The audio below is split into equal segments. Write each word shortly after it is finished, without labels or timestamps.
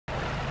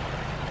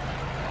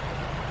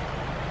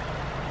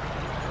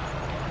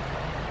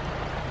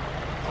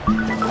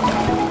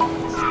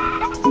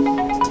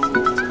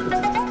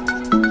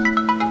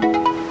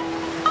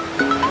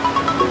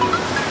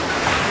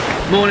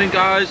Morning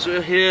guys,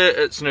 we're here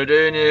at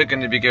Snowdon.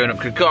 Going to be going up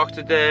Crib Goch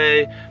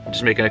today. I'm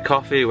just making a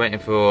coffee, waiting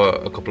for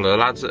a couple of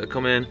lads that are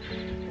coming.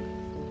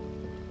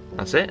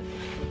 That's it.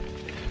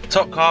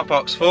 Top car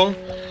park's full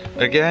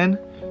again.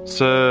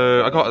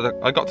 So I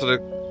got to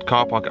the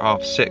car park at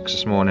 6:30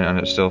 this morning and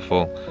it's still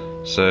full.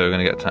 So we're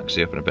gonna get a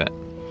taxi up in a bit.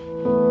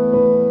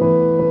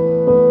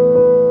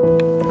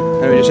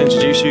 Let me just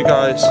introduce you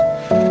guys.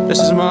 This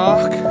is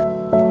Mark.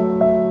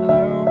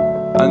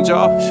 Hello. And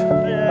Josh.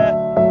 Yeah.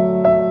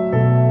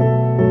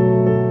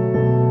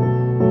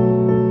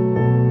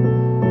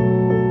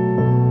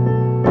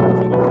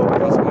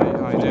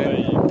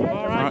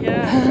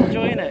 Yeah,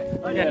 enjoying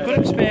it. Yeah, good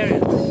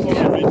experience.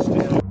 Yeah.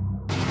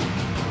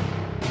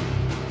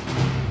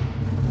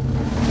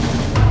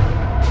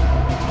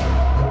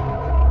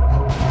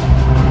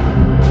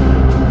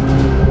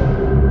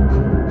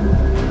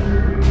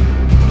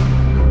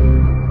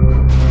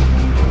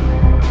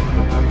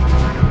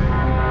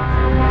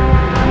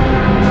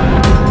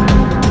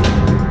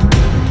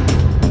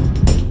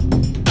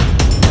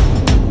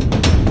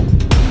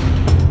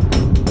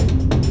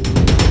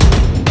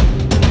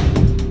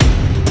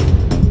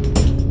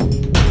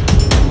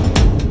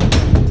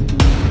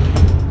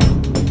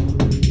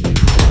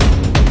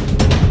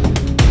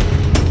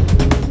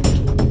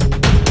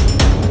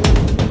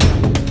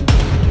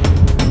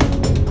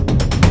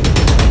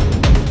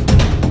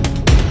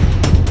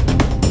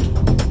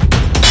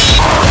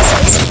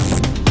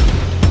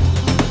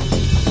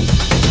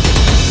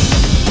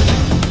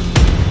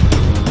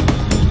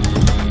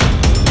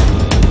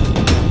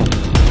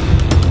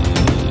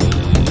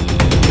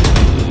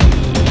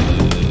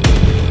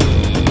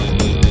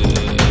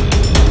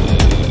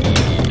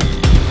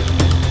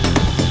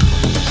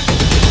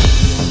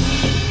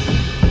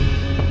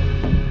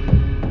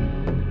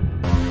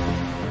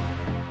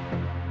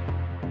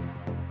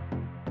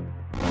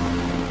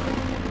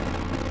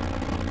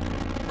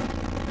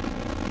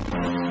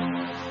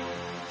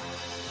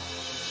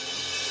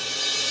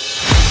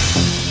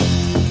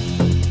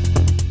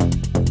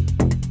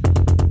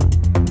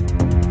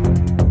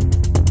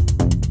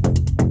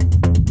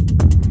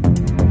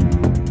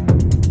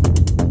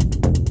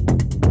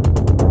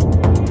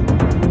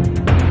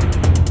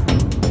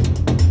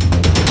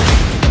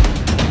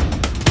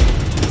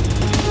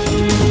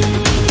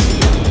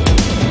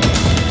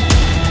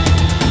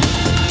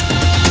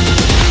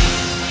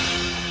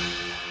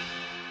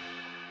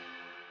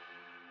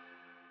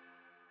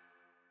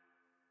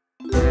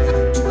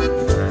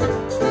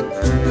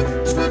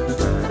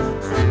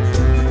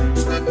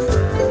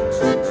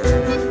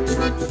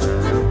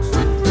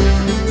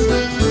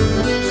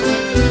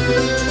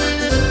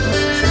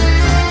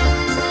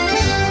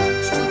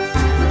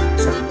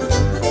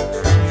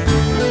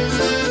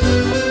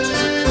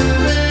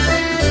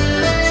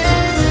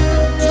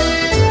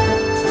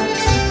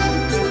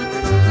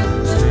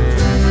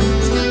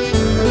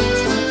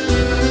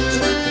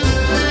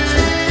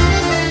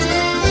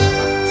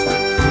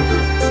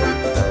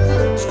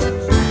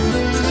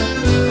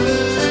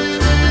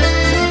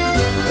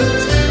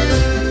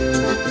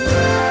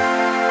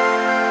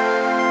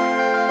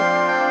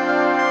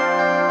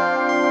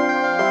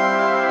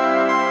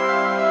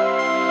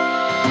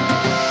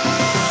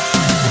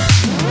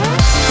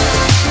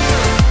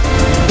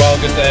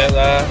 Good day out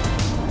there.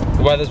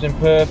 The weather's been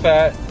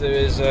perfect.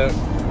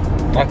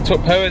 I took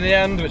her in the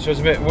end, which I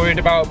was a bit worried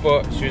about,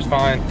 but she was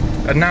fine.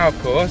 And now,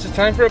 of course, it's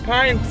time for a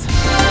pint.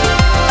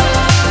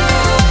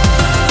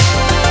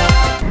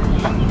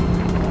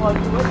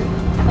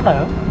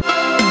 Hello.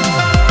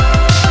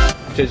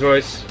 Cheers,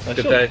 boys.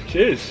 Good day.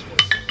 Cheers.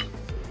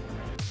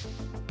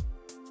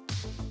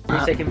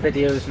 You're taking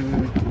videos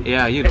and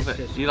yeah, you love it.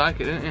 You like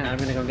it, don't you? I'm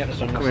gonna go and get the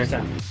sun. Come here.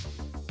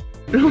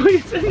 What are you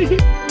saying?